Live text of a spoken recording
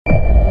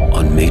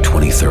on May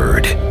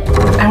 23rd.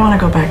 I want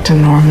to go back to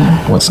normal.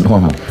 What's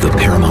normal? The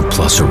Paramount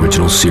Plus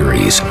original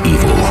series,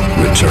 Evil,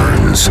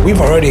 returns.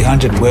 We've already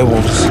hunted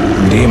werewolves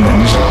and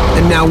demons.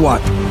 And now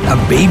what? A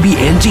baby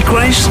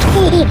Antichrist?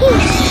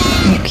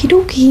 Okie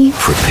dokie.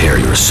 Prepare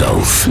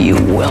yourself. You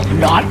will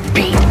not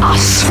beat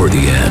us. For the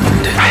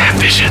end. I have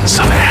visions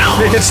of hell.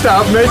 Make it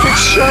stop. Make it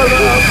shut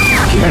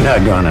up. You're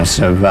not gonna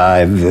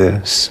survive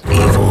this.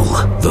 Evil,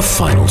 the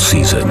final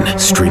season.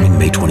 Streaming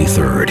May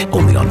 23rd,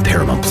 only on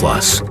Paramount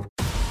Plus.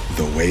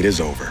 The wait is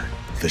over.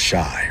 The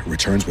Shy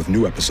returns with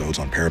new episodes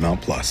on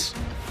Paramount Plus.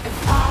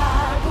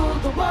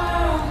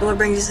 What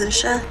brings you to the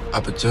show?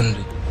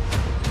 Opportunity.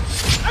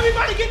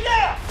 Everybody get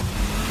down!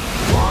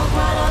 Walk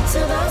right up to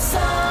the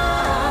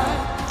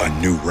side.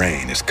 A new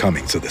reign is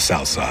coming to the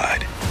South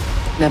Side.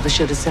 Never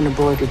should have sent a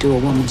boy to do a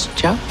woman's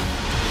job.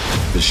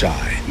 The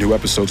Shy. New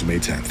episodes May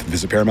 10th.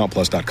 Visit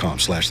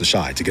ParamountPlus.com/The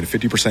Shy to get a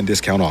 50%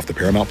 discount off the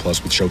Paramount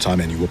Plus with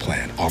Showtime annual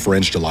plan. Offer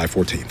ends July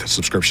 14th.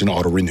 Subscription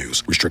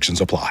auto-renews.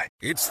 Restrictions apply.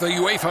 It's the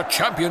UEFA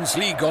Champions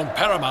League on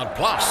Paramount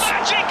Plus.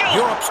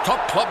 Europe's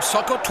top club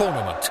soccer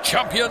tournament.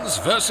 Champions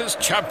versus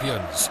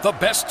champions. The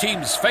best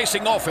teams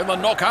facing off in the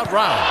knockout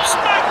rounds.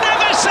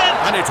 Magnificent!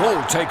 And it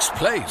all takes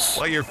place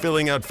while you're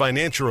filling out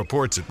financial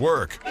reports at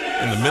work,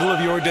 in the middle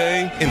of your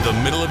day, in the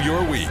middle of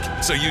your week.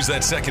 So use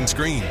that second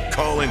screen.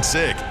 Call in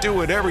sick. Do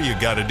whatever you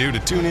gotta do to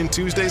tune in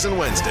Tuesdays and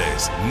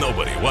Wednesdays.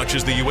 Nobody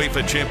watches the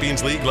UEFA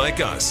Champions League like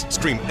us.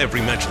 Stream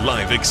every match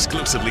live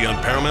exclusively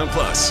on Paramount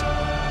Plus.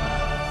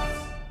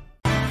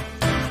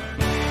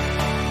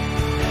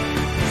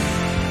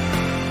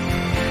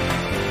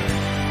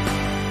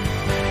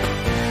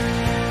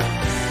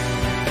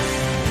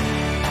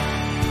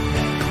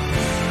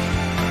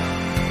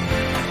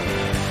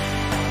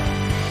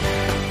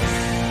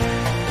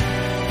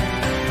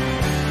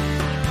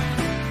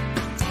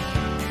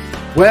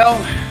 Well,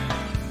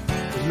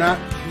 there's not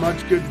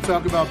much good to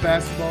talk about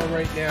basketball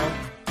right now.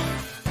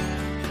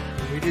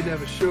 We didn't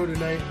have a show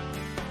tonight,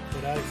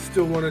 but I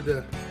still wanted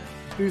to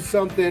do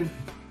something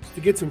just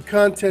to get some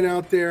content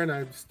out there. And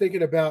I was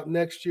thinking about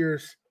next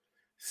year's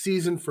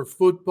season for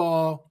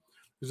football.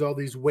 There's all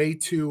these way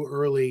too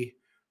early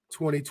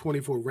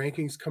 2024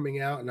 rankings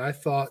coming out. And I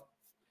thought,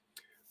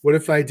 what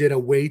if I did a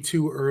way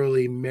too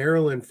early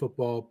Maryland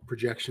football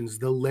projections,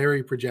 the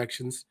Larry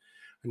projections?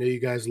 I know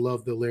you guys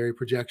love the Larry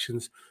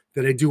projections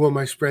that I do on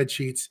my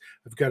spreadsheets.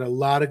 I've got a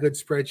lot of good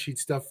spreadsheet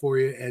stuff for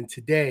you. And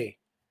today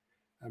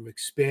I'm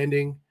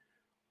expanding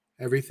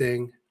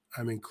everything.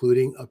 I'm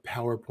including a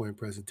PowerPoint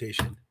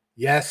presentation.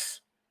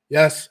 Yes,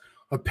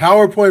 a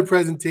PowerPoint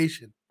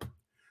presentation.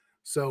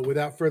 So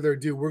without further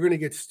ado, we're going to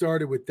get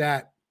started with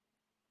that.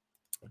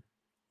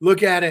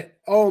 Look at it.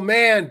 Oh,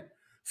 man.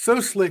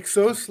 So slick,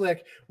 so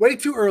slick. Way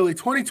too early.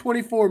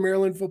 2024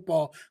 Maryland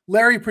football.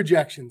 Larry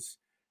projections.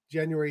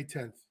 January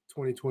 10th.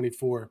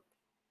 2024.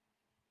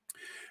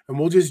 And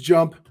we'll just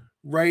jump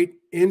right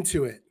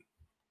into it.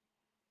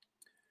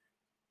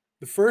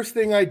 The first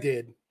thing I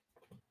did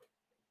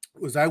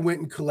was I went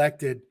and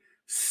collected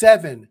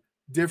 7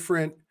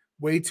 different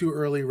way too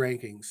early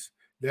rankings.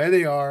 There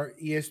they are: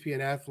 ESPN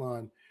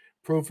Athlon,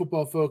 Pro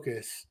Football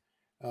Focus,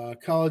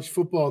 College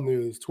Football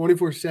News,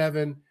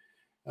 24/7,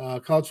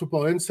 College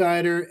Football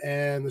Insider,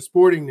 and the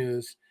Sporting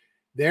News.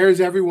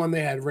 There's everyone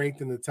they had ranked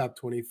in the top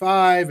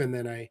 25, and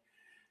then I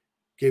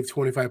gave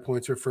 25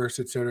 points for first,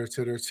 et cetera, et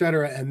cetera, et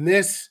cetera. And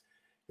this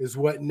is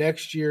what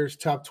next year's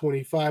top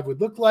 25 would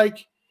look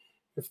like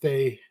if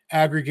they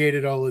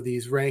aggregated all of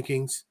these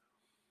rankings.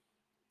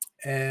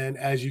 And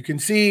as you can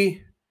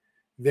see,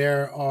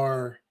 there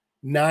are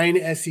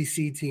 9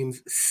 SEC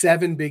teams,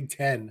 7 Big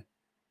Ten,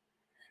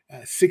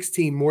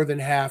 16, more than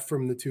half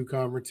from the 2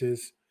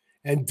 conferences,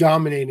 and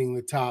dominating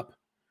the top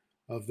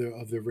of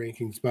the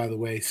rankings, by the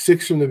way.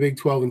 6 from the Big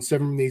 12 and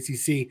 7 from the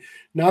ACC.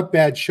 Not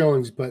bad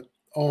showings, but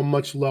all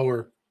much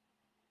lower.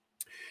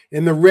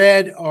 In the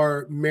red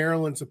are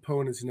Maryland's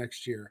opponents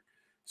next year.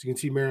 So you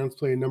can see Maryland's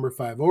playing number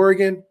 5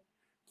 Oregon,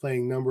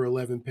 playing number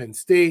 11 Penn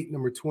State,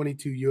 number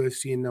 22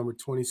 USC, and number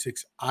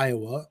 26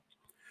 Iowa.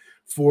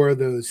 4 of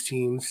those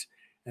teams.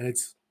 And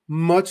it's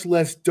much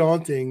less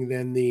daunting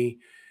than the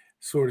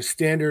sort of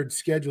standard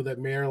schedule that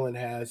Maryland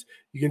has.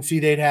 You can see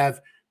they'd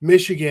have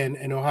Michigan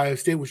and Ohio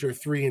State, which are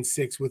 3 and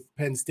 6, with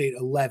Penn State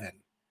 11.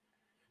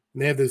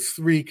 And they have those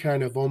 3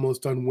 kind of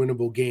almost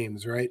unwinnable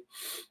games, right?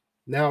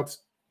 Now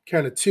it's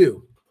kind of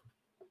 2.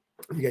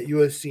 You got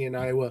USC and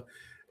Iowa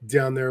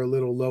down there a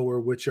little lower,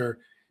 which are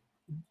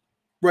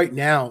right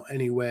now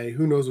anyway.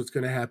 Who knows what's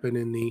going to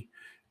happen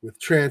with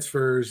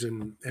transfers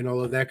and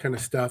all of that kind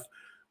of stuff,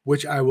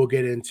 which I will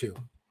get into.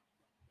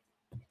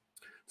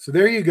 So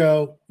there you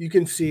go. You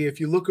can see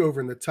if you look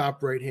over in the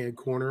top right-hand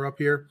corner up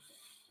here,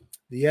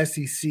 the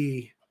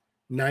SEC,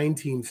 9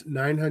 teams,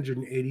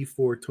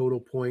 984 total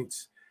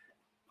points,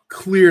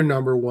 clear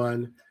number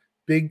 1.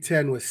 Big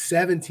Ten with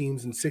 7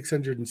 teams and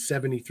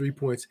 673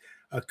 points,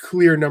 a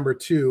clear number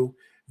 2,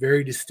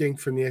 very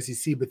distinct from the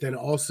SEC, but then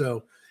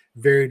also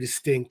very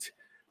distinct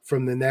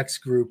from the next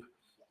group.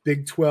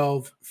 Big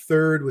 12,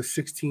 3rd with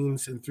 6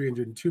 teams and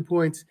 302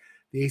 points.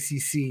 The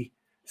ACC,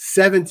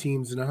 7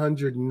 teams and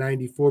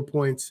 194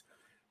 points.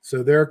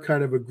 So they're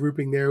kind of a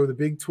grouping there with the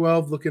Big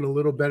 12 looking a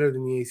little better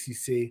than the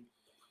ACC.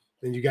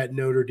 Then you got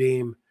Notre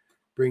Dame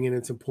bringing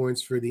in some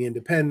points for the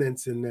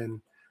Independents, and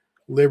then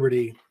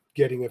Liberty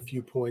getting a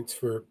few points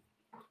for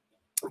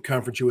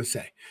Conference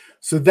USA.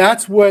 So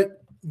that's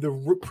what the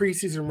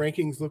preseason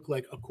rankings look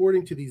like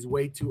according to these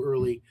way too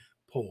early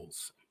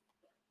polls.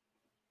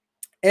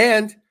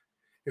 And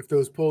if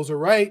those polls are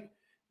right,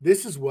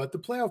 this is what the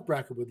playoff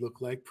bracket would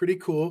look like. Pretty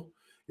cool.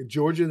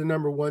 Georgia, the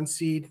number 1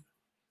 seed,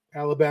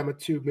 Alabama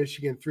 2,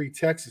 Michigan 3,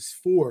 Texas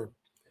 4.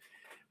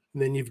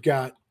 And then you've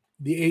got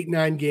the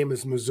 8-9 game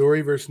is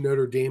Missouri versus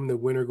Notre Dame, the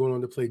winner going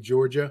on to play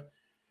Georgia.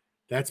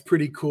 That's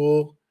pretty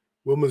cool.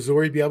 Will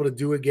Missouri be able to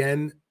do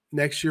again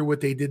next year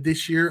what they did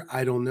this year?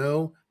 I don't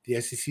know. The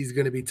SEC is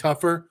going to be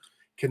tougher.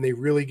 Can they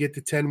really get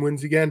to 10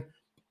 wins again?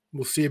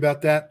 We'll see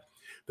about that.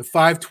 The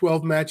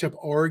 5-12 matchup,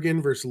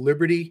 Oregon versus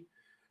Liberty.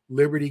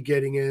 Liberty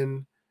getting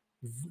in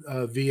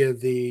via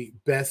the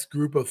best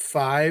group of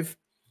 5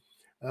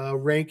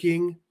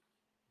 ranking.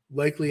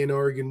 Likely an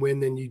Oregon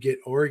win. Then you get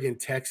Oregon,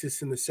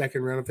 Texas in the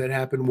second round. If that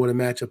happened, what a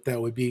matchup that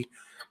would be.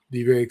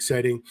 Be very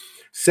exciting.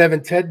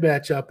 7-10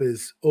 matchup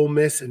is Ole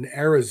Miss and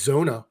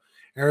Arizona.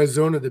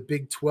 Arizona, the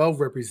Big 12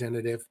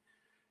 representative,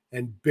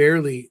 and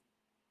barely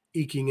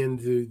eking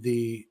into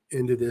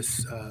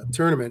this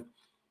tournament.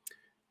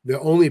 The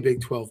only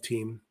Big 12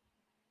 team.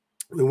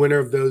 The winner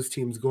of those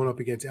teams going up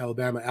against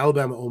Alabama.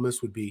 Alabama, Ole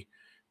Miss would be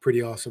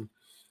pretty awesome.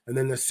 And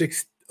then the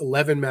 6-11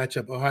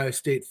 matchup, Ohio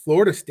State,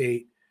 Florida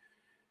State.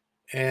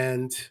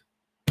 And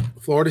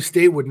Florida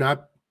State would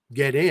not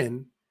get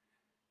in.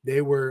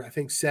 They were, I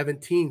think,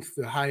 17th,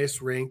 the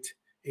highest ranked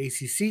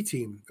ACC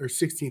team, or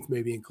 16th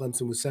maybe, and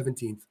Clemson was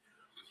 17th.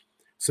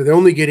 So they're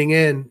only getting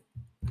in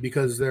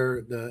because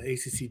they're the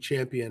ACC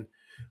champion.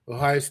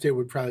 Ohio State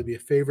would probably be a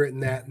favorite in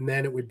that, and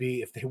then it would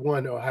be, if they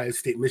won, Ohio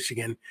State,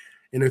 Michigan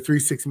in a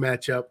 3-6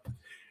 matchup.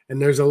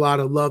 And there's a lot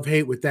of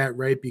love-hate with that,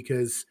 right?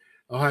 Because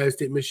Ohio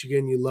State,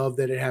 Michigan, you love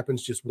that it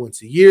happens just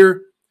once a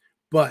year,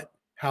 but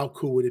how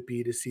cool would it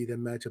be to see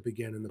them match up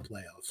again in the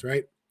playoffs,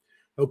 right?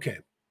 Okay.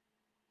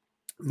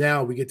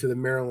 Now we get to the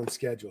Maryland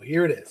schedule.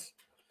 Here it is.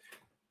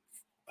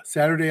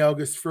 Saturday,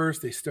 August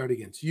 1st, they start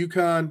against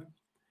UConn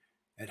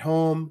at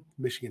home,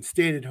 Michigan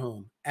State at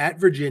home, at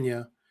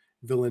Virginia,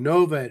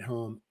 Villanova at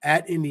home,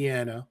 at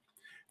Indiana.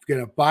 We've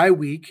got a bye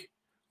week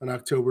on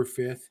October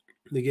 5th.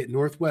 They get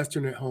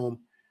Northwestern at home,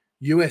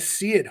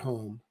 USC at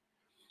home,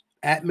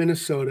 at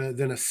Minnesota,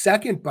 then a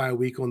second bye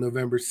week on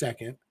November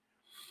 2nd.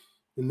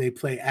 Then they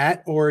play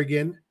at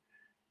Oregon,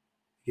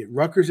 get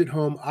Rutgers at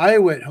home,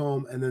 Iowa at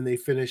home, and then they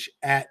finish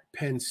at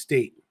Penn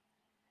State.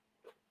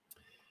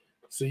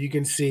 So you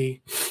can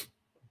see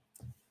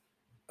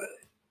a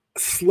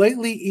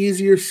slightly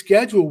easier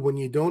schedule when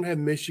you don't have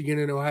Michigan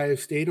and Ohio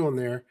State on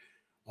there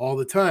all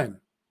the time.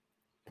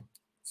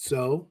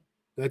 So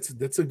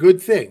that's a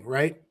good thing,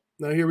 right?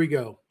 Now here we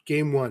go.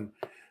 Game 1.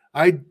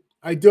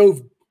 I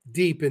dove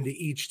deep into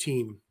each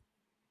team.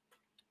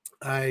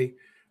 I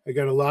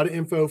got a lot of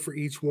info for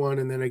each one,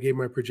 and then I gave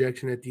my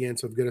projection at the end,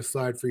 so I've got a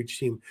slide for each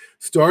team.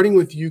 Starting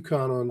with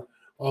UConn on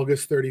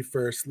August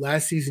 31st.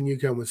 Last season,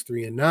 UConn was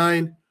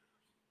 3-9.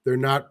 They're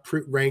not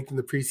ranked in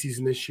the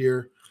preseason this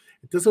year.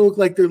 It doesn't look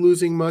like they're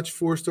losing much.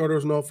 4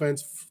 starters on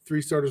offense,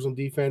 3 starters on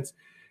defense.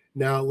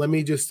 Now, let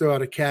me just throw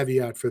out a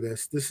caveat for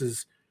this. This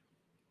is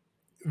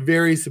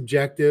very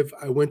subjective.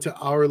 I went to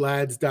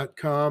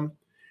ourlads.com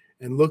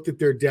and looked at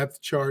their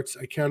depth charts.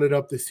 I counted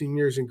up the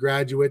seniors and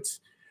graduates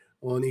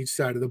on each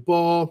side of the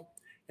ball.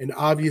 And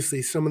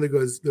obviously, some of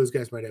those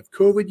guys might have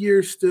COVID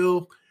years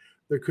still.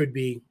 There could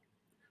be,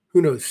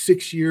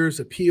 6 years,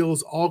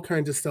 appeals, all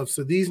kinds of stuff.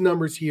 So these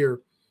numbers here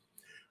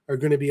are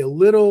going to be a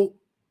little,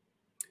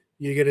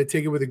 you got to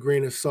take it with a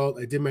grain of salt.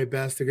 I did my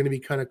best. They're going to be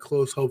kind of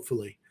close,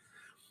 hopefully.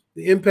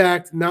 The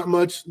impact, not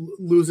much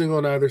losing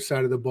on either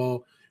side of the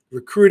ball.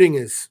 Recruiting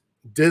is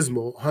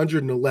dismal,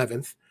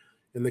 111th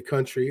in the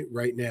country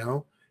right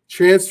now.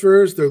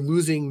 Transfers, they're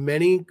losing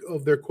many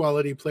of their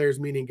quality players,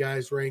 meaning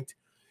guys ranked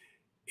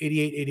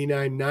 88,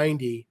 89,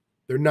 90.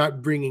 They're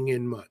not bringing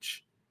in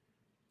much.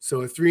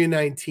 So a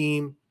 3-9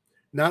 team,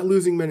 not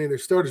losing many of their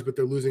starters, but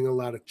they're losing a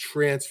lot of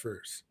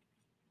transfers.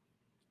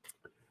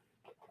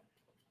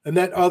 And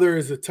that other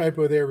is a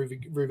typo there,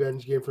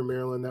 revenge game for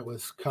Maryland that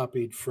was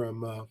copied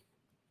from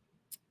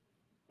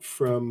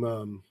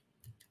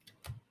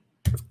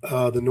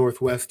the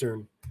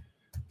Northwestern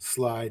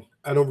slide.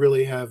 I don't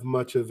really have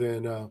much of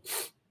an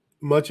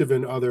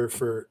other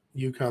for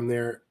UConn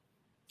there,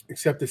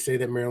 except to say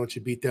that Maryland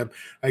should beat them.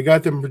 I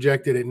got them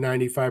projected at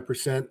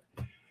 95%.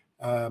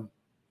 I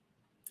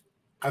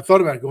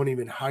thought about going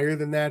even higher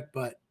than that,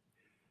 but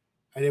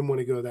I didn't want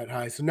to go that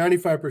high. So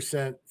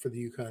 95% for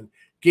the UConn.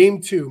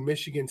 Game 2,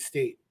 Michigan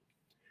State.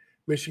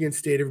 Michigan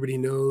State, everybody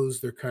knows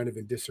they're kind of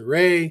in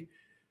disarray.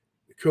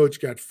 The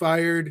coach got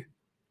fired,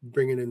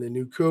 bringing in the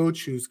new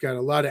coach who's got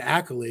a lot of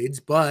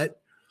accolades,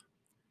 but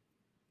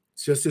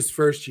it's just his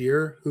first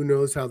year. Who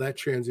knows how that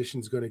transition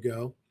is going to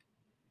go.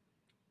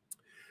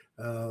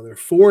 They're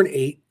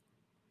 4-8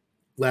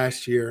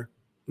 last year.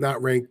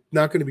 not going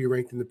to be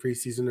ranked in the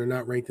preseason. They're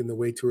not ranked in the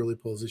way too early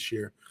polls this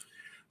year.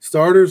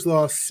 Starters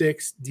lost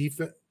 6,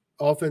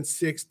 offense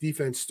 6,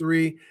 defense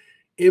 3.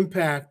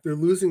 Impact, they're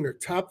losing their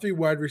top 3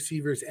 wide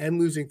receivers and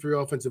losing 3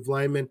 offensive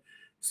linemen.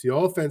 So the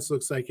offense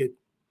looks like it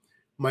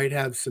might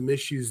have some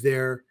issues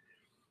there.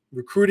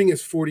 Recruiting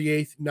is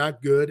 48th,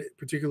 not good,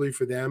 particularly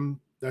for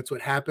them. That's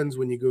what happens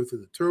when you go through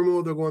the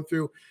turmoil they're going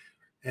through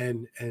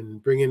and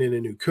bringing in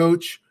a new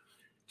coach.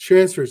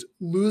 Transfers,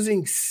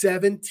 losing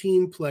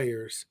 17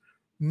 players,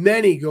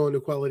 many going to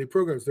quality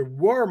programs. There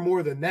were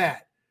more than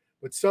that,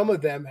 but some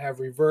of them have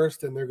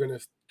reversed and they're going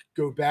to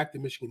go back to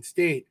Michigan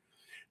State.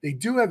 They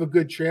do have a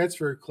good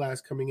transfer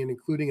class coming in,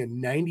 including a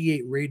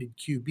 98 rated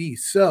QB.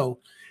 So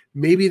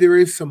maybe there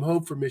is some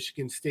hope for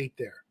Michigan State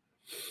there.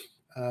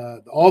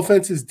 The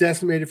offense is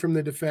decimated from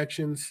the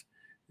defections.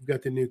 We've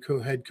got the new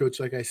head coach,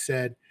 like I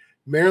said.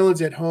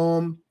 Maryland's at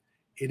home.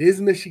 It is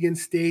Michigan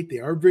State. They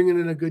are bringing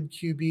in a good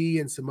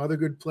QB and some other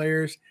good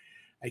players.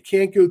 I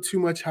can't go too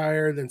much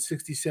higher than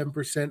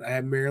 67%. I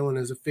have Maryland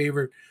as a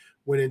favorite,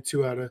 winning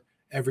 2 out of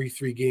every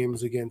 3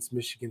 games against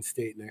Michigan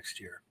State next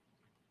year.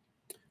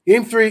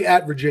 Game 3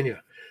 at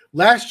Virginia.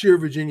 Last year,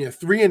 Virginia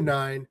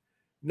 3-9,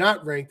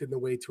 not ranked in the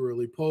way too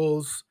early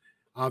polls,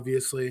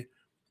 obviously.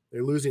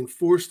 They're losing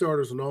 4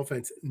 starters on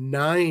offense,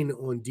 9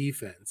 on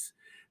defense.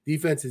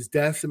 Defense is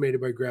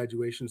decimated by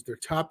graduations. Their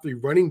top 3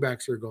 running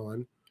backs are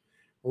gone.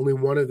 Only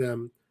one of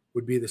them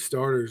would be the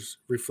starters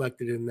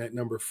reflected in that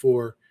number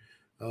 4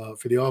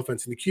 for the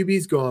offense. And the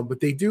QB's gone, but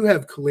they do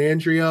have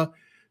Calandria,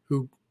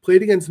 who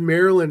played against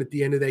Maryland at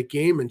the end of that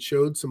game and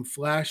showed some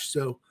flash.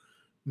 So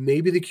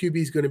maybe the QB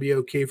is going to be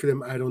okay for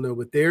them. I don't know,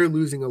 but they're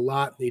losing a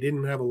lot. They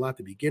didn't have a lot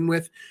to begin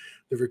with.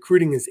 The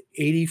recruiting is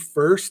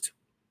 81st.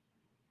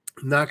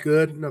 Not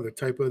good. Another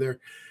typo there.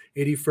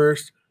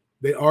 81st.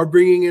 They are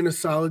bringing in a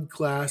solid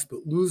class,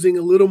 but losing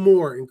a little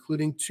more,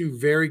 including 2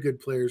 very good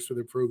players for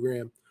the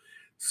program.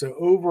 So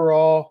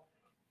overall,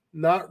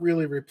 not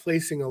really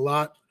replacing a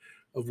lot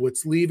of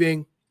what's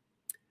leaving.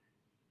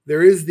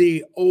 There is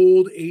the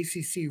old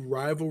ACC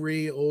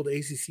rivalry, old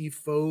ACC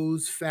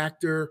foes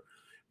factor.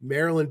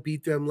 Maryland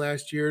beat them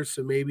last year,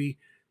 so maybe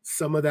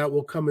some of that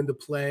will come into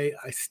play.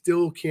 I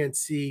still can't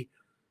see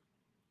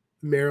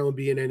Maryland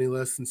being any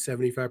less than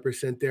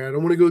 75% there. I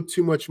don't want to go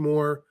too much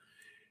more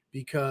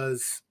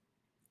because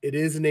it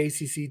is an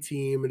ACC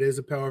team. It is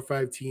a Power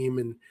 5 team,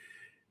 and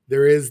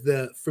there is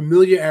the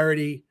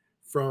familiarity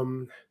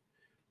from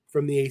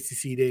the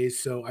ACC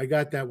days. So I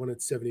got that one at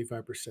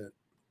 75%.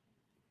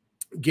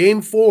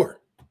 Game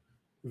 4,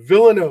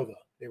 Villanova.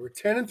 They were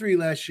 10-3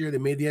 last year. They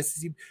made the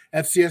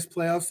FCS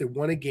playoffs. They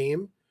won a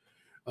game.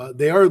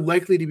 They are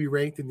likely to be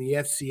ranked in the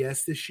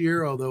FCS this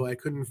year, although I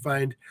couldn't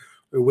find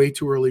a way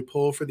too early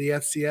poll for the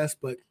FCS,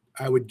 but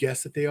I would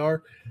guess that they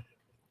are.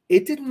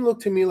 It didn't look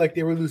to me like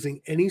they were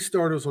losing any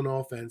starters on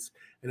offense,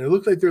 and it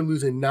looked like they're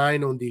losing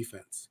 9 on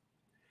defense.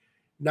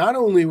 Not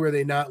only were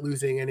they not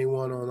losing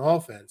anyone on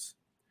offense,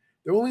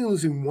 they're only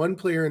losing 1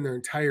 player in their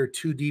entire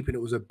 2 deep, and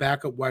it was a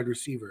backup wide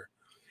receiver.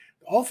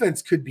 The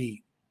offense could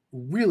be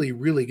really,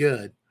 really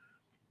good,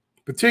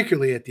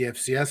 particularly at the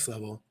FCS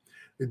level.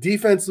 The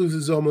defense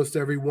loses almost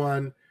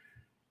everyone.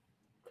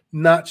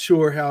 Not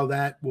sure how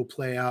that will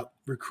play out.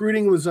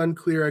 Recruiting was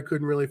unclear. I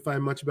couldn't really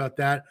find much about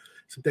that.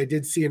 So I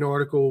did see an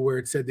article where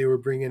it said they were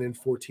bringing in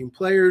 14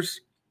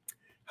 players.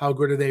 How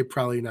good are they?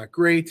 Probably not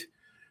great,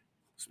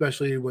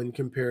 especially when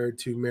compared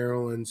to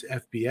Maryland's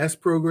FBS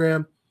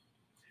program.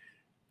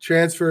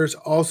 Transfers,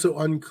 also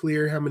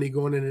unclear how many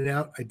going in and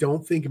out. I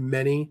don't think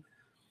many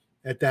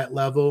at that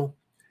level.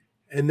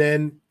 And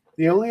then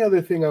the only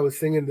other thing I was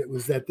thinking that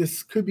was that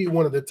this could be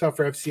one of the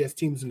tougher FCS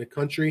teams in the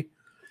country.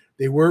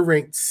 They were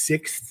ranked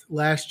 6th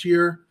last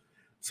year.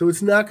 So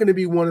it's not going to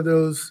be one of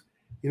those,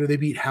 they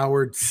beat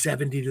Howard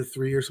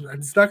 70-3 or something.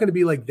 It's not going to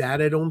be like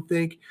that, I don't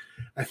think.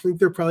 I think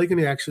they're probably going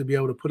to actually be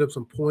able to put up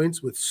some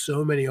points with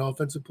so many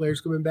offensive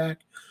players coming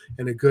back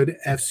and a good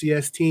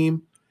FCS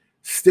team.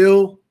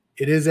 Still,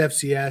 it is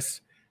FCS.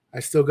 I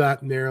still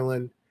got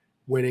Maryland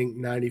winning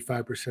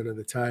 95% of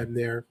the time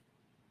there.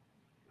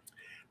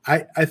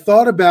 I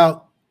thought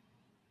about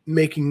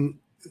making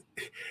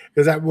 –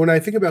 because when I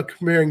think about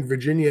comparing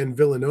Virginia and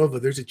Villanova,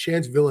 there's a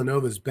chance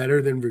Villanova is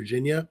better than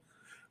Virginia.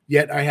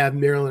 Yet I have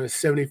Maryland at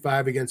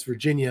 75 against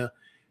Virginia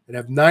and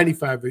have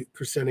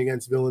 95%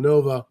 against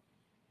Villanova.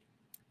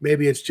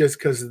 Maybe it's just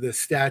because of the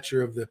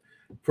stature of the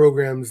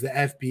programs, the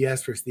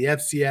FBS versus the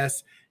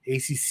FCS,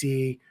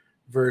 ACC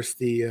versus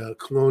the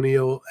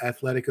Colonial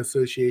Athletic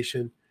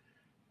Association.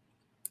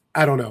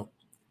 I don't know.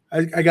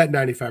 I got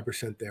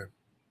 95% there.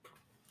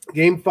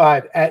 Game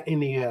 5 at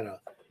Indiana.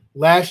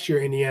 Last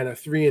year, Indiana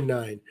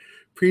 3-9.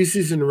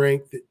 Preseason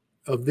ranked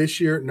of this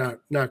year,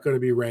 not going to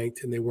be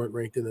ranked, and they weren't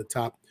ranked in the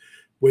top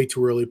way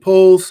too early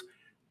polls.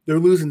 They're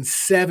losing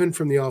 7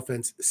 from the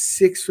offense,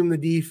 6 from the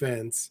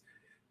defense,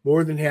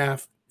 more than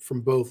half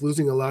from both,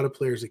 losing a lot of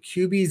players. The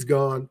QB's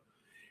gone,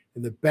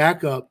 and the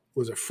backup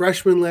was a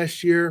freshman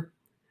last year.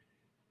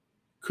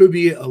 Could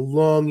be a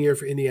long year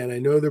for Indiana. I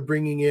know they're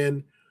bringing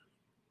in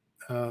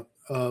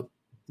a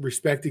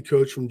respected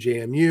coach from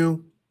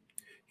JMU.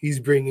 He's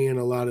bringing in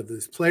a lot of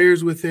his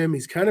players with him.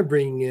 He's kind of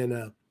bringing in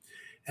a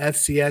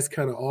FCS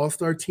kind of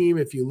all-star team.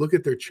 If you look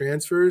at their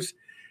transfers,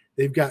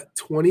 they've got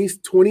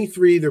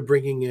 23 they're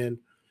bringing in.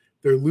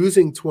 They're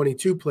losing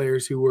 22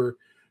 players who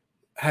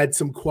had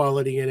some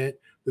quality in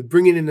it. They're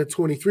bringing in a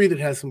 23 that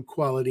has some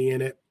quality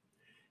in it.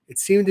 It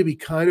seemed to be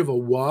kind of a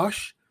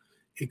wash,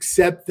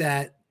 except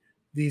that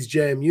these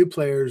JMU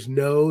players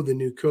know the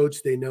new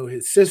coach. They know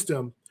his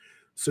system.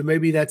 So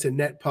maybe that's a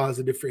net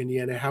positive for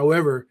Indiana.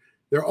 However,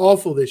 they're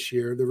awful this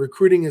year. The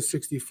recruiting is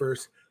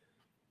 61st.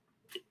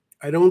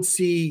 I don't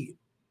see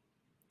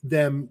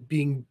them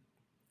being,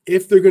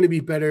 if they're going to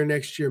be better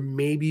next year,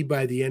 maybe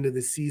by the end of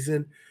the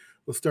season,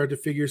 we'll start to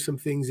figure some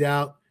things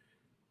out.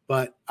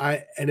 But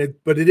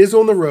it is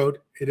on the road.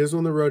 It is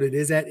on the road. It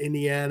is at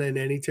Indiana, and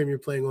anytime you're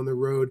playing on the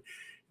road,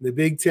 in the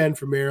Big Ten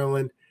for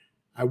Maryland,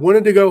 I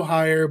wanted to go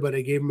higher, but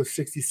I gave them a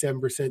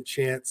 67%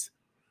 chance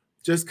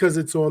just because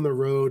it's on the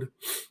road.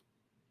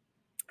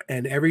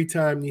 And every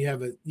time you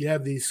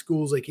have these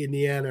schools like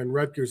Indiana and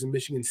Rutgers and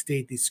Michigan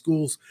State, these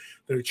schools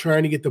that are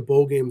trying to get the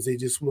bowl games, they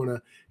just want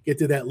to get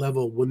to that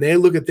level. When they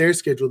look at their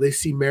schedule, they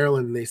see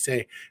Maryland and they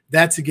say,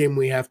 that's a game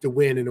we have to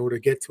win in order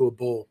to get to a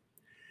bowl.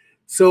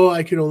 So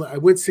I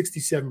went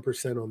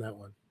 67% on that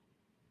one.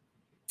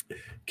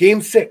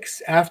 Game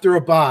 6, after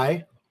a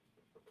bye,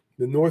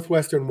 the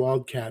Northwestern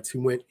Wildcats,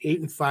 who went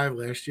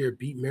 8-5 last year,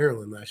 beat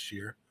Maryland last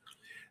year.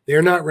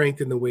 They're not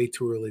ranked in the way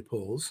too early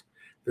polls.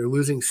 They're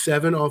losing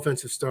 7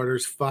 offensive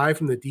starters, 5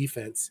 from the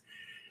defense.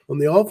 On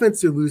the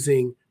offense, they're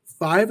losing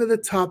 5 of the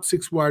top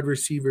 6 wide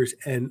receivers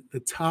and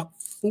the top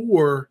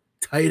 4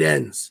 tight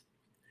ends.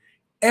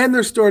 And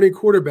their starting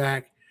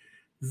quarterback.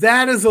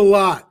 That is a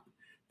lot.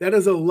 That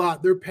is a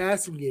lot. Their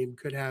passing game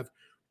could have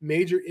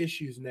major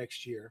issues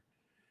next year.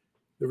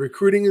 The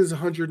recruiting is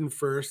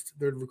 101st.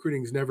 Their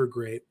recruiting is never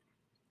great.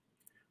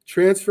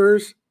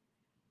 Transfers,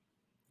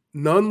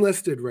 none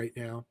listed right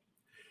now.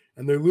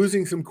 And they're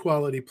losing some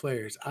quality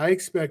players. I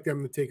expect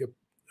them to take a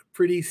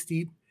pretty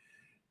steep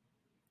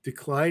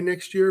decline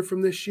next year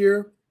from this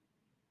year.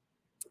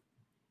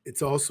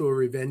 It's also a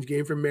revenge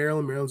game for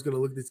Maryland. Maryland's going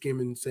to look at this game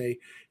and say,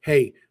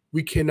 hey,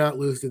 we cannot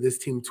lose to this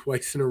team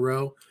twice in a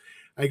row.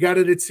 I got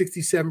it at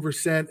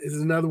 67%. This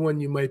is another one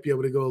you might be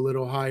able to go a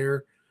little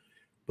higher.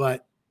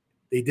 But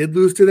they did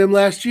lose to them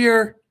last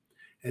year.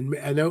 And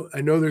I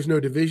know there's no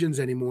divisions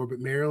anymore, but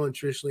Maryland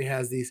traditionally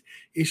has these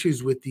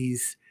issues with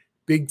these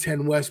Big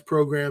Ten West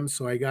programs,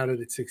 so I got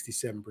it at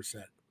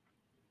 67%.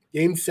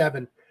 Game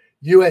 7,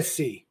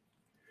 USC.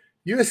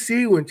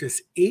 USC went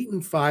just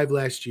 8-5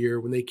 last year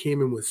when they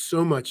came in with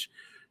so much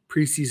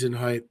preseason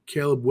hype.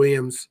 Caleb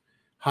Williams,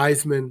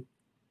 Heisman.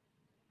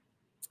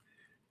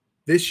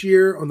 This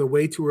year, on the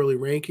way too early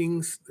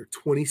rankings, they're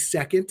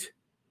 22nd,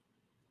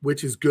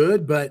 which is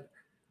good, but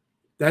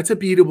that's a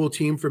beatable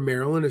team for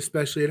Maryland,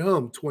 especially at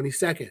home,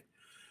 22nd.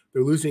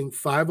 They're losing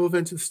 5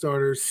 offensive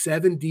starters,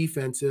 7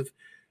 defensive.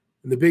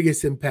 And the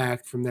biggest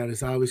impact from that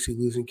is obviously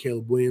losing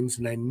Caleb Williams.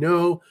 And I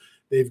know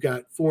they've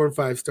got 4- and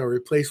 5-star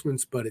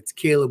replacements, but it's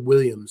Caleb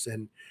Williams.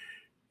 And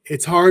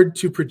it's hard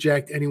to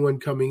project anyone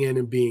coming in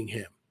and being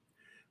him.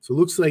 So it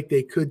looks like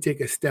they could take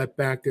a step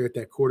back there at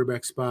that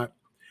quarterback spot.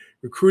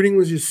 Recruiting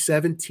was just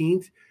 17th.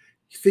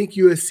 You think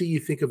USC, you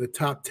think of a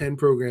top 10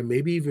 program,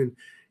 maybe even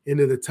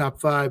into the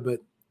top 5, but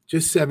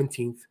just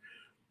 17th.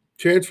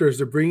 Transfers,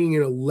 they're bringing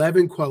in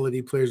 11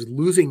 quality players,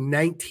 losing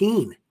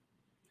 19.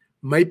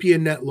 Might be a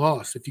net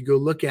loss if you go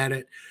look at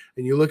it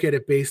and you look at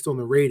it based on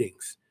the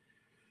ratings.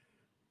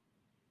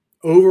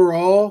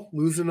 Overall,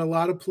 losing a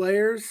lot of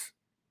players.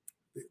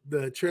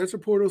 The transfer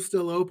portal is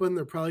still open.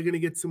 They're probably going to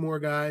get some more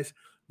guys.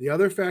 The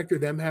other factor,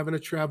 them having to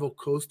travel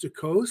coast to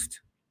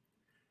coast.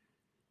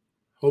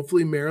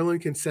 Hopefully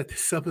Maryland can set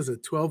this up as a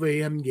 12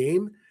 a.m.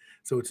 game.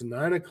 So it's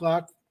 9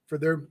 o'clock for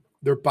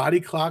their body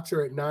clocks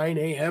are at 9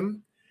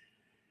 a.m.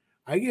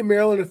 I give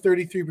Maryland a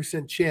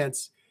 33%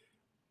 chance.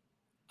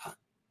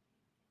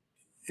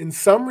 In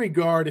some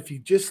regard, if you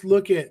just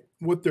look at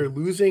what they're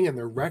losing and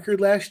their record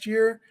last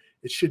year,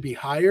 it should be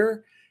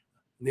higher.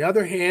 On the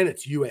other hand,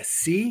 it's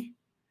USC.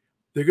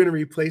 They're going to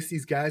replace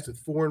these guys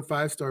with 4- and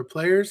 5-star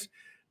players.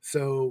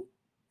 So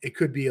it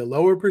could be a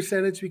lower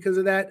percentage because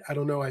of that. I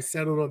don't know. I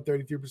settled on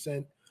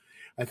 33%.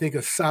 I think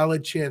a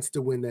solid chance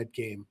to win that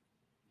game.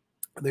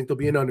 I think they'll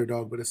be an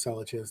underdog, but a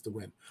solid chance to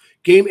win.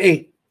 Game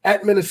 8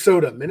 at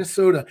Minnesota.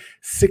 Minnesota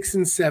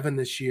 6-7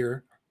 this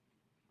year.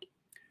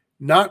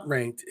 Not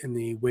ranked in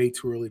the way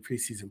too early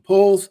preseason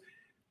polls,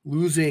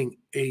 losing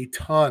a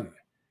ton.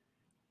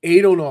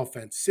 8 on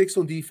offense, 6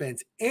 on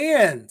defense,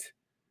 and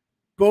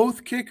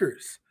both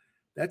kickers.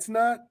 That's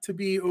not to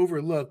be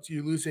overlooked.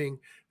 You're losing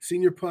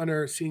senior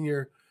punter,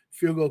 senior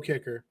field goal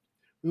kicker,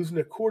 losing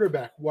a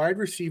quarterback, wide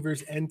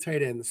receivers, and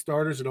tight end, the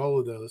starters at all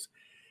of those.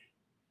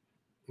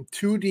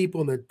 2 deep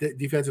on the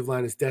defensive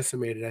line is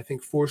decimated. I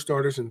think 4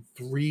 starters and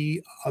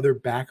 3 other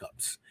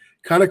backups.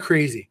 Kind of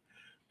crazy.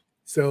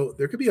 So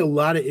there could be a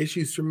lot of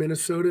issues for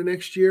Minnesota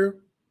next year.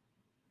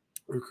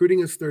 Recruiting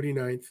is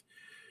 39th.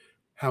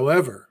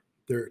 However,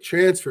 their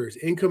transfers,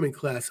 incoming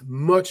class,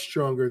 much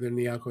stronger than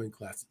the outgoing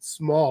class. It's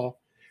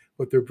small,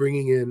 but they're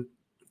bringing in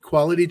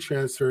quality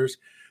transfers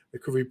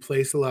that could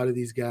replace a lot of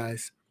these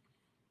guys.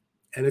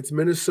 And it's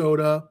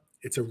Minnesota.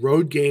 It's a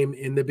road game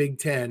in the Big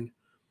Ten.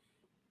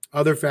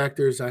 Other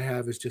factors I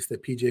have is just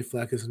that PJ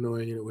Fleck is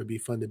annoying and it would be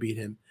fun to beat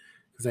him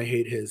because I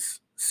hate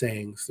his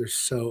sayings. They're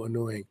so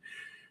annoying.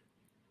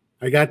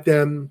 I got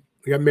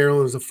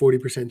Maryland as a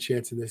 40%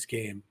 chance in this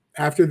game.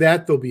 After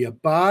that, there'll be a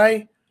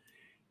bye.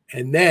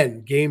 And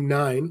then game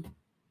 9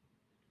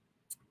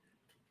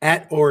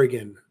 at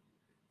Oregon.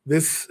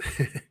 This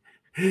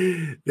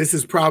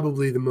is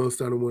probably the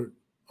most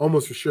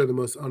almost for sure the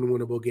most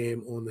unwinnable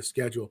game on the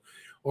schedule.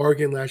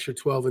 Oregon last year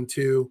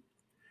 12-2.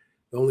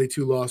 The only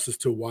 2 losses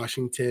to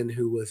Washington,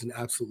 who was an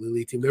absolute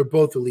elite team. They're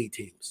both elite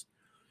teams.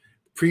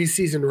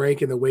 Preseason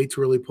rank in the way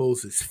too early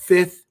polls is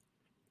 5th.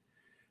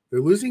 They're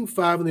losing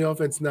 5 on the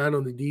offense, 9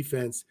 on the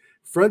defense.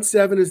 Front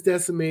 7 is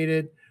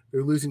decimated.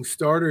 They're losing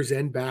starters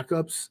and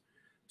backups.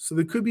 So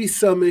there could be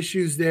some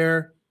issues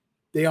there.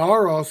 They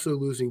are also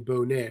losing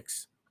Bo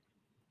Nix,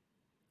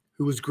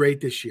 who was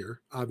great this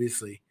year,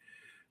 obviously,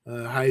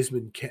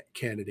 Heisman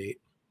candidate.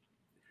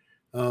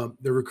 The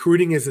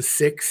recruiting is a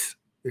 6.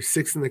 They're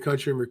 6th in the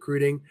country in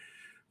recruiting.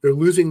 They're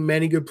losing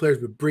many good players,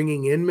 but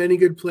bringing in many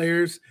good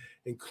players,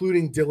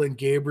 including Dylan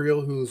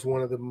Gabriel, who's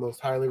one of the most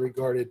highly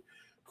regarded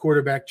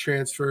quarterback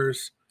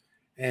transfers.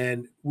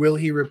 And will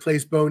he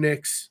replace Bo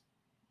Nix?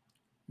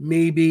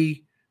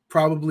 Maybe,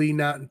 probably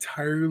not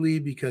entirely,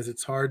 because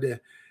it's hard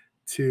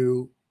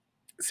to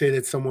say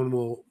that someone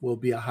will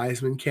be a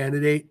Heisman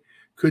candidate.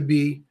 Could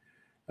be.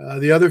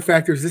 The other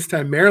factor is this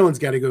time Maryland's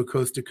got to go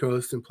coast to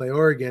coast and play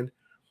Oregon.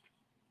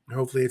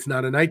 Hopefully it's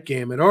not a night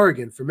game at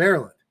Oregon for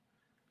Maryland.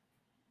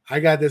 I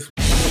got this.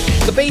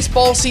 The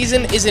baseball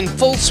season is in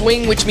full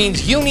swing, which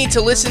means you need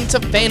to listen to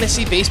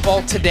Fantasy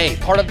Baseball Today,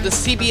 part of the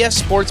CBS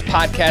Sports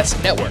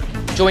Podcast Network.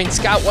 Join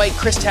Scott White,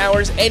 Chris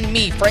Towers, and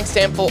me, Frank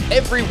Stample,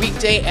 every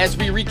weekday as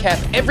we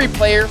recap every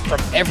player from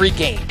every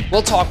game.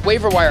 We'll talk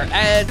waiver wire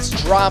ads,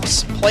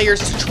 drops, players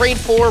to trade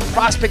for,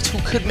 prospects who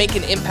could make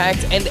an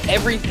impact, and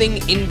everything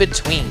in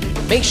between.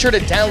 Make sure to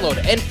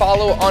download and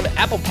follow on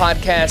Apple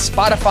Podcasts,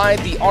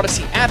 Spotify, the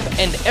Odyssey app,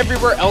 and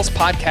everywhere else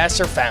podcasts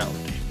are found.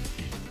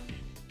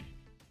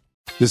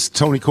 This is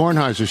Tony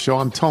Kornheiser's show.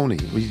 I'm Tony.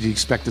 You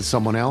expected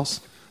someone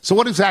else? So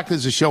what exactly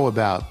is the show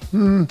about?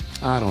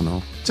 I don't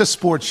know. It's a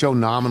sports show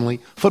nominally.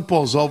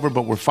 Football's over,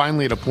 but we're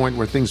finally at a point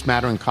where things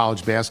matter in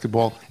college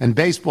basketball, and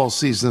baseball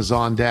season is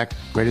on deck.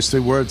 Greatest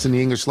 3 words in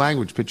the English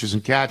language, pitchers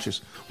and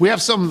catchers. We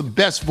have some of the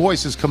best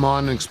voices come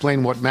on and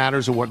explain what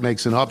matters or what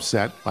makes an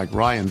upset, like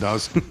Ryan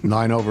does,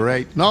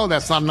 9/8. No,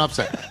 that's not an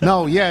upset.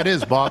 No, yeah, it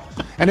is, Bob.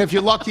 And if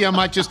you're lucky, I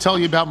might just tell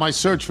you about my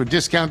search for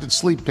discounted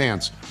sleep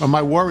pants or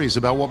my worries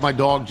about what my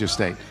dog just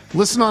ate.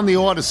 Listen on the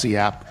Odyssey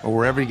app or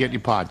wherever you get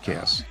your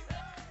podcasts.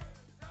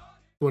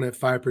 One at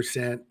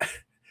 5%.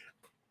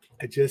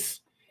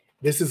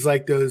 This is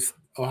like those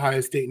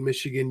Ohio State and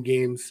Michigan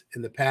games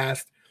in the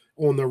past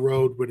on the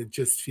road when it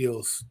just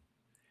feels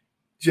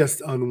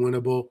just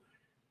unwinnable.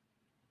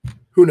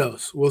 Who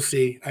knows? We'll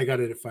see. I got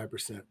it at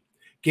 5%.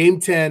 Game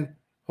 10,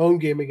 home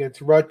game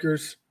against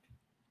Rutgers.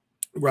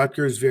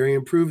 Rutgers very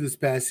improved this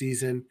past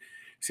season.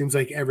 Seems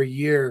like every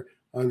year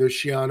under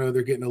Schiano,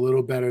 they're getting a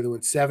little better. They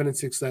went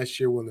 7-6 last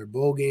year, won their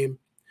bowl game.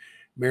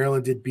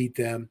 Maryland did beat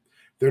them.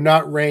 They're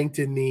not ranked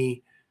in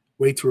the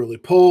way too early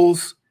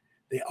polls.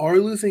 They are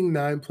losing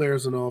 9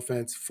 players on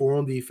offense, 4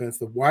 on defense.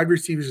 The wide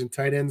receivers and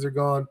tight ends are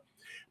gone.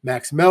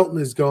 Max Melton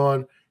is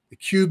gone. The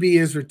QB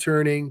is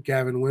returning,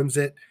 Gavin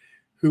Wimsatt,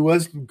 who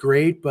wasn't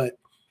great, but,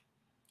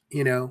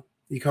 you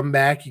come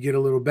back, you get a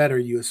little better,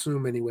 you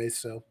assume anyway.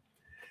 So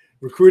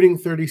recruiting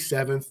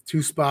 37th,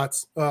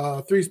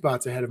 3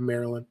 spots ahead of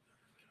Maryland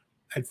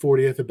at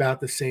 40th,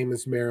 about the same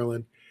as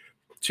Maryland.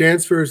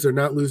 Transfers, they're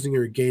not losing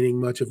or gaining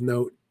much of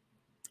note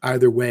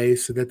either way,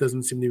 so that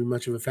doesn't seem to be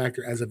much of a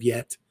factor as of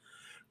yet.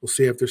 We'll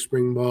see after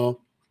spring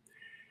ball.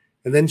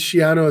 And then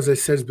Schiano, as I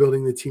said, is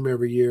building the team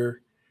every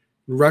year.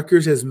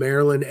 Rutgers has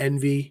Maryland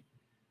envy.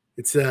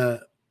 It's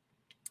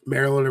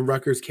Maryland and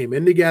Rutgers came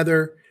in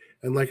together.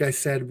 And like I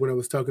said, when I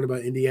was talking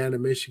about Indiana,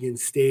 Michigan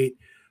State,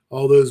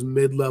 all those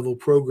mid-level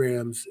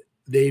programs,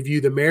 they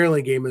view the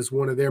Maryland game as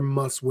one of their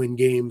must-win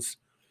games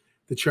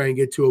to try and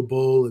get to a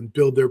bowl and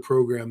build their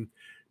program.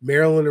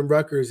 Maryland and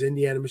Rutgers,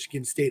 Indiana,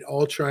 Michigan State,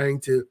 all trying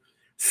to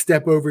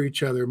step over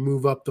each other,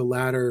 move up the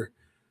ladder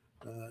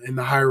in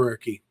the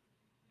hierarchy.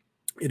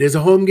 It is a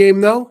home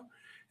game, though,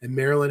 and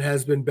Maryland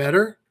has been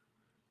better.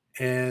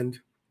 And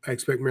I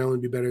expect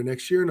Maryland to be better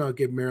next year, and I'll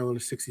give Maryland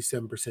a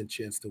 67%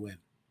 chance to win.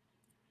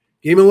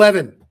 Game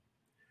 11,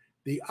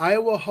 the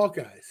Iowa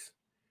Hawkeyes,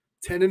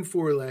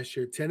 10-4 last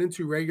year,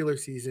 10-2 regular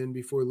season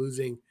before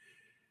losing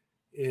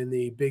in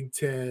the Big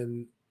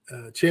Ten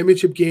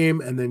championship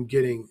game and then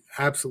getting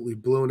absolutely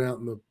blown out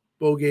in the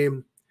bowl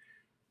game.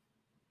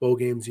 Bowl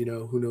games,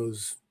 who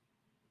knows,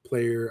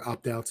 player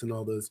opt-outs and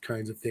all those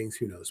kinds of things,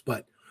 who knows.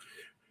 But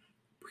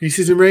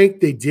preseason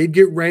ranked, they did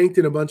get ranked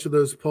in a bunch of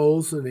those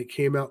polls, and they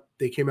came out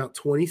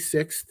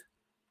 26th.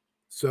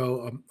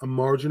 So a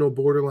marginal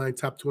borderline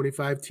top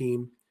 25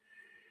 team.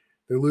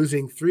 They're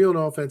losing 3 on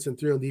offense and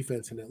 3 on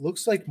defense, and it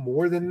looks like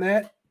more than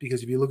that,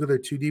 because if you look at their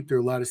two deep, there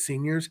are a lot of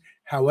seniors.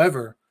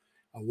 However,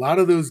 a lot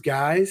of those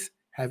guys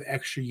have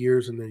extra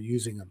years and they're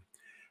using them.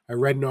 I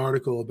read an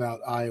article about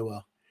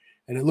Iowa,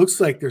 and it looks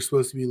like they're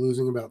supposed to be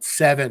losing about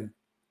 7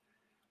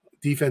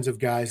 defensive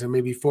guys and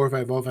maybe 4 or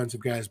 5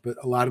 offensive guys, but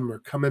a lot of them are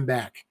coming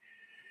back.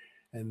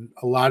 And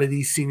a lot of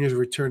these seniors are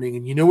returning.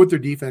 And you know what their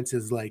defense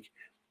is like.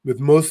 With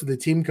most of the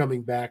team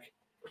coming back,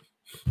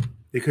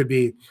 they could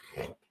be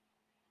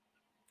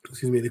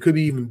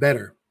even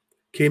better.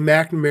 K.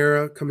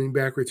 McNamara coming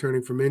back,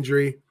 returning from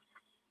injury.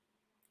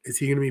 Is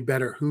he going to be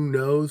better? Who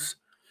knows?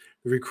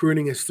 The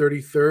recruiting is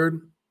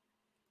 33rd,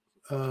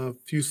 a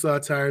few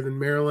slots higher than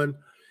Maryland.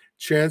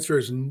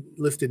 Transfers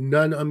listed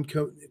none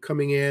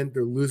coming in.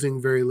 They're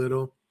losing very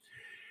little.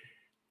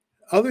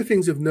 Other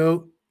things of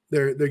note,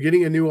 they're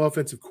getting a new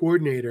offensive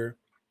coordinator,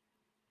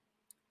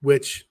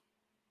 which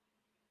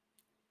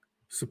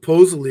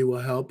supposedly will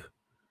help.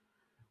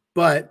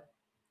 But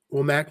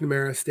will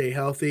McNamara stay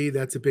healthy?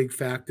 That's a big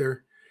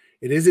factor.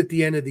 It is at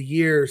the end of the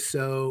year,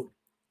 so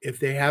if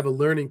they have a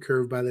learning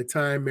curve by the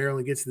time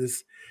Maryland gets to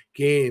this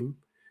game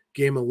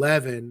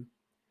 11,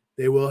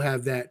 they will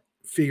have that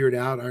figured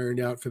out, ironed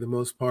out for the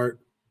most part.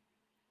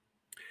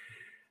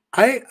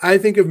 I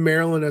think of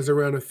Maryland as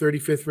around a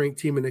 35th ranked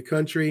team in the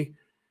country.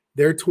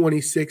 They're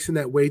 26 in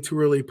that way too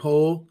early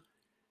poll.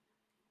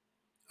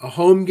 A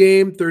home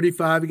game,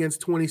 35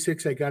 against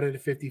 26. I got it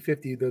at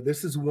 50-50, though.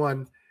 This is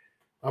one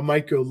I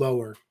might go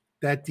lower.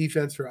 That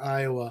defense for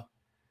Iowa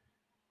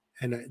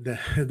and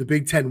the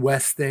Big Ten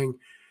West thing,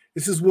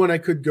 this is one I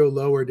could go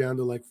lower down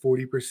to like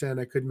 40%.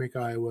 I could make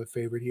Iowa a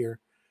favorite here.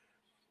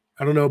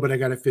 I don't know, but I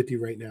got it 50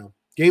 right now.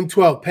 Game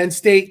 12, Penn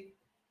State.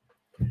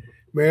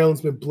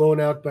 Maryland's been blown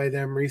out by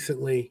them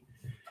recently.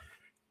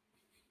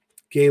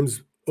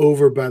 Game's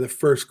over by the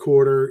first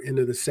quarter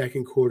into the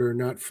second quarter.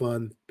 Not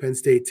fun. Penn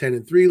State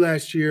 10-3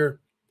 last year.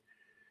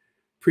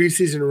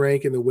 Preseason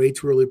rank in the way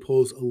too early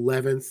polls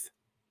 11th.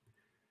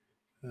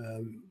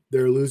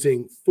 They're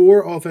losing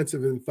 4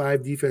 offensive and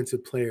 5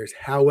 defensive players.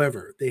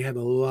 However, they have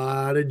a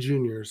lot of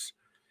juniors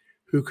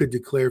who could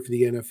declare for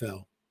the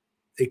NFL.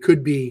 It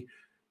could be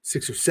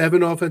 6 or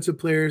 7 offensive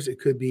players. It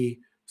could be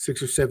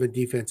 6 or 7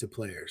 defensive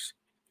players.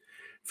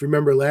 If you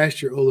remember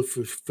last year, Olaf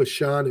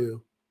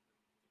Fashanu,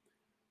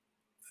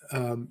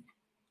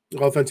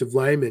 offensive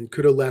lineman,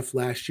 could have left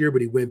last year,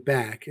 but he went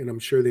back, and I'm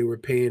sure they were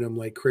paying him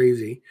like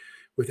crazy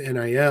with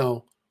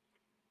NIL.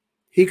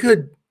 He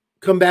could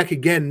come back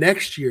again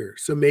next year.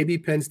 So maybe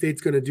Penn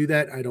State's going to do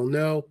that. I don't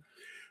know.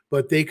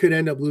 But they could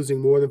end up losing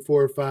more than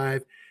 4 or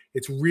 5.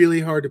 It's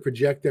really hard to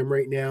project them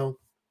right now.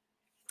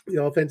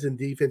 The offense and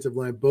defensive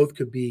line both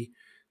could be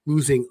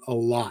losing a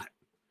lot.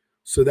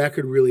 So that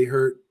could really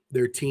hurt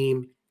their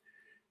team.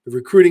 The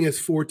recruiting is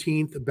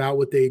 14th, about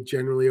what they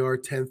generally are,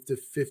 10th to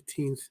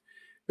 15th,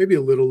 maybe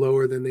a little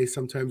lower than they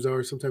sometimes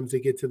are. Sometimes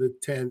they get to the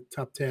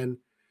top 10.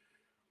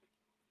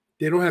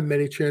 They don't have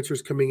many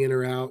transfers coming in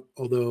or out,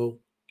 although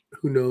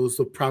who knows,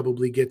 they'll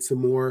probably get some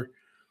more.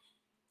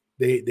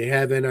 They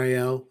have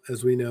NIL,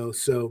 as we know.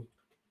 So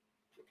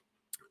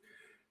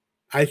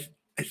I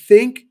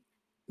think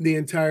the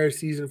entire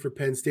season for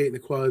Penn State and the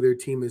quality of their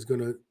team is going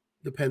to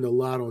depend a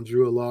lot on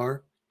Drew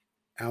Allar,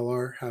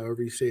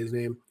 however you say his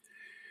name,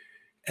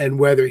 and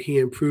whether he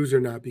improves or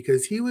not,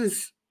 because he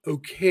was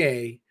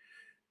okay,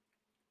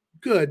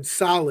 good,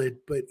 solid,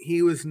 but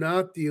he was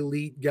not the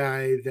elite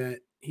guy that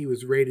he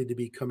was rated to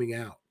be coming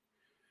out.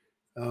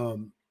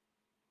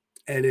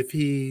 And if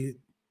he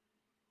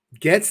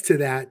gets to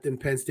that, then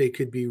Penn State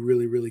could be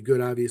really, really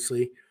good,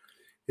 obviously.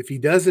 If he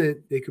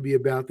doesn't, they could be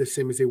about the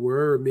same as they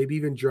were, or maybe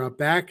even drop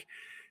back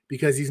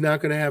because he's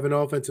not going to have an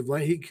offensive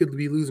line. He could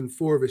be losing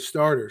 4 of his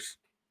starters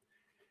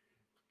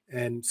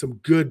and some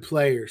good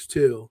players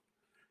too.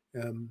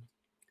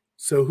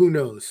 So who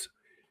knows?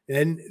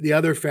 And the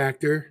other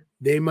factor,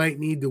 they might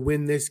need to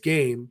win this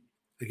game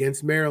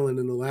against Maryland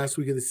in the last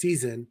week of the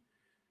season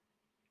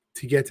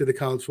to get to the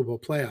college football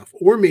playoff,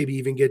 or maybe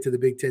even get to the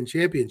Big Ten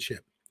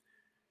championship.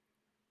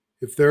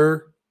 If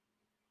they're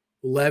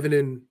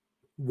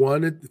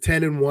 10-1 at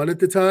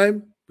the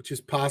time, which is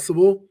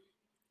possible,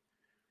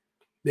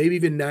 maybe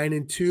even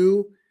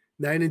 9-2.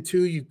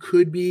 9-2, you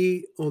could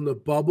be on the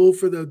bubble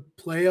for the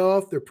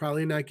playoff. They're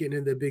probably not getting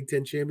into the Big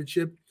Ten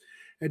championship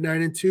at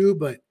 9-2,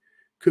 but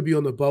could be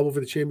on the bubble for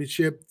the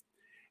championship.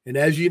 And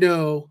as you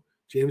know,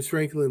 James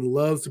Franklin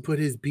loves to put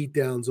his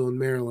beatdowns on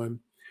Maryland.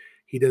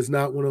 He does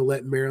not want to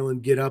let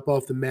Maryland get up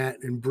off the mat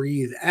and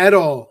breathe at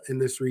all in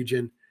this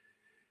region.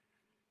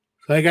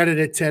 So I got it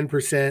at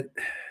 10%. A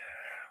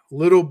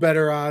little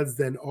better odds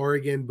than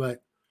Oregon,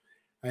 but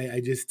I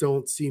just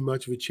don't see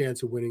much of a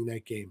chance of winning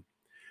that game.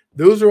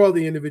 Those are all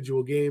the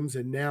individual games.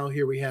 And now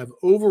here we have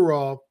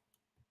overall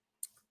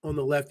on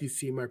the left, you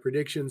see my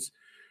predictions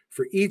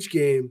for each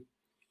game,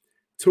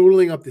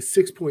 totaling up to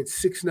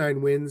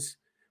 6.69 wins,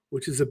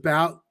 which is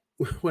about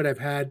what I've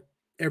had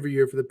every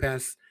year for the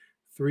past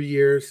 3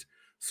 years.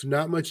 So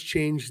not much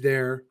change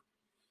there.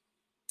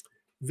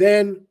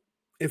 Then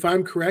if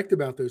I'm correct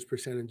about those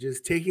percentages,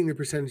 taking the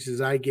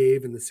percentages I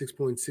gave and the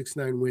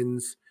 6.69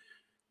 wins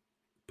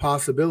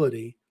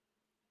possibility,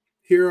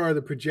 here are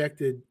the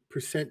projected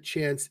percent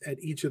chance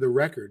at each of the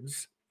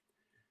records.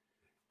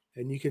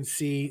 And you can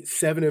see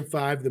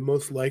 7-5, the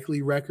most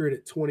likely record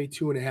at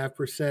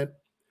 22.5%,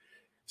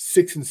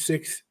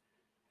 6-6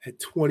 at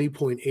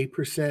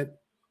 20.8%,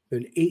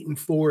 then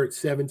 8-4 at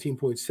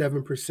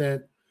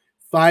 17.7%,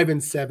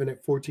 5-7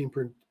 at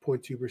 14.2%, 9-3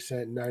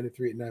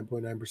 at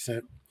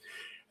 9.9%.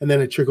 And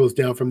then it trickles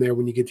down from there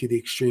when you get to the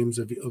extremes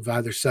of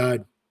either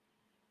side.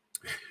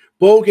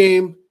 Bowl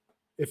game,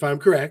 if I'm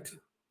correct,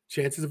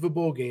 chances of a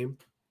bowl game,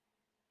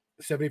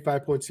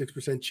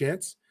 75.6%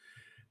 chance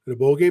for the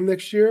bowl game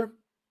next year.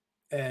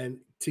 And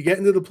to get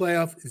into the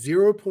playoff,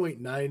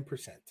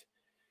 0.9%.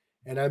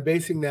 And I'm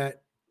basing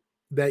that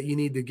you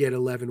need to get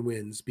 11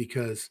 wins,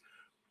 because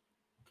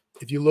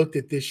if you looked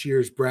at this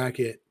year's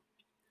bracket,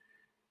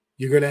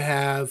 you're going to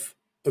have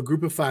a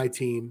group of 5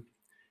 team.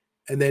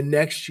 And then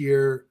next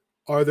year,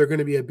 are there going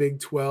to be a Big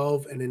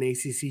 12 and an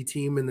ACC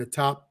team in the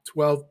top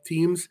 12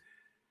 teams?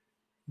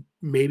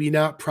 Maybe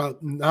not,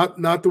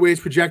 not the way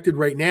it's projected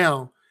right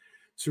now.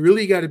 So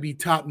really you got to be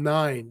top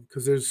 9,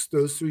 because there's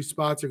those 3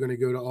 spots are going to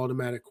go to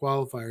automatic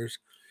qualifiers.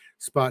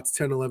 Spots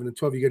 10, 11, and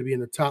 12. You got to be in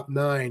the top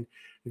 9.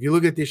 If you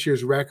look at this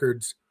year's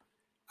records,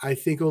 I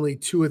think only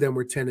 2 of them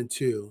were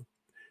 10-2.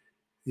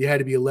 You had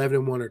to be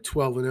 11-1 or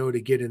 12-0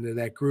 to get into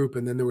that group.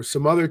 And then there were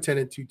some other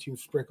 10-2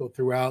 teams sprinkled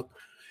throughout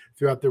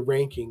the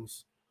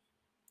rankings.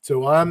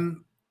 So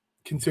I'm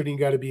considering you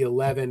got to be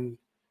 11-1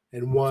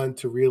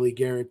 to really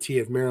guarantee.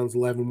 If Maryland's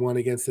 11-1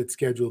 against that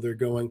schedule they're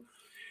going.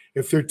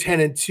 If they're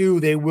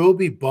 10-2, they will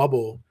be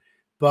bubble,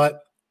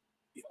 but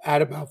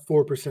add about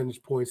 4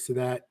 percentage points to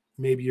that.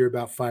 Maybe you're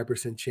about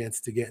 5%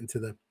 chance to get into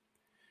the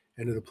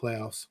end of the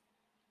playoffs.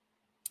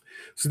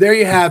 So there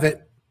you have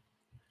it.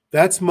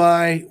 That's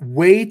my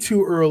way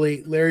too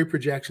early Larry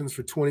projections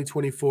for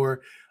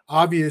 2024.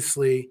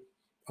 Obviously,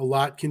 a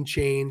lot can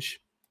change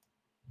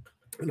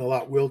and a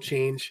lot will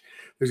change.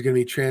 There's going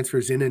to be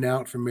transfers in and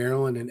out from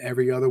Maryland and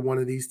every other one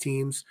of these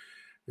teams.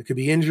 There could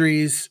be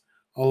injuries,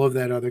 all of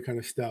that other kind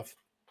of stuff.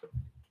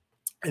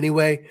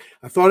 Anyway,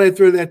 I thought I'd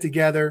throw that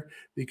together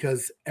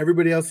because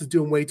everybody else is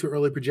doing way too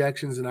early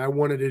projections, and I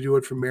wanted to do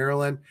it for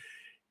Maryland.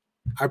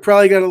 I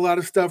probably got a lot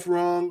of stuff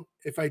wrong.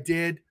 If I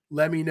did,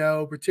 let me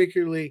know,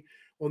 particularly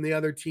on the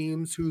other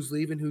teams, who's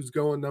leaving, who's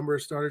going, number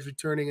of starters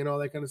returning, and all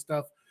that kind of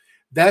stuff.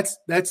 That's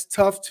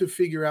tough to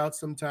figure out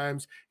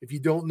sometimes if you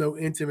don't know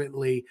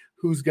intimately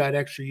who's got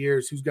extra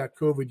years, who's got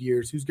COVID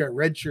years, who's got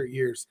redshirt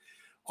years,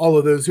 all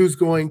of those, who's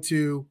going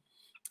to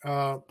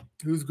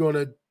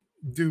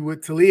do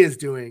what Talia's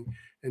doing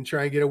and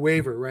try and get a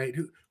waiver, right?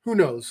 Who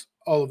knows?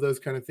 All of those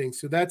kind of things.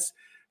 So that's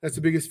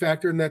the biggest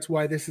factor, and that's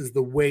why this is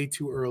the way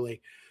too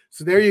early.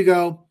 So there you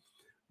go.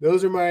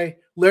 Those are my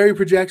Larry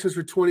projections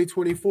for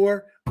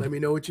 2024. Let me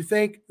know what you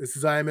think. This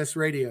is IMS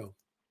Radio.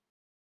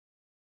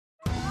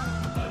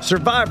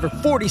 Survivor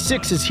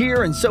 46 is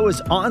here, and so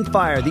is On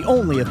Fire, the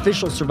only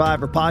official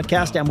Survivor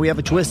podcast, and we have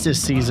a twist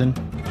this season.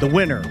 The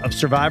winner of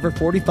Survivor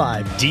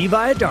 45, Dee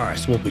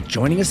Valladares, will be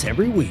joining us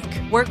every week.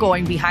 We're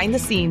going behind the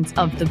scenes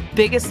of the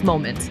biggest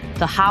moments,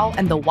 the how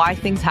and the why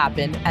things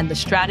happen, and the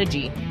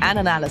strategy and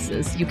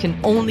analysis you can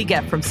only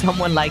get from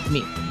someone like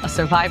me, a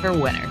Survivor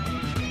winner.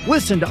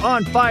 Listen to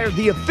On Fire,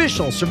 the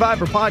official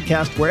Survivor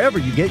podcast, wherever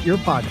you get your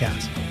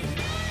podcasts.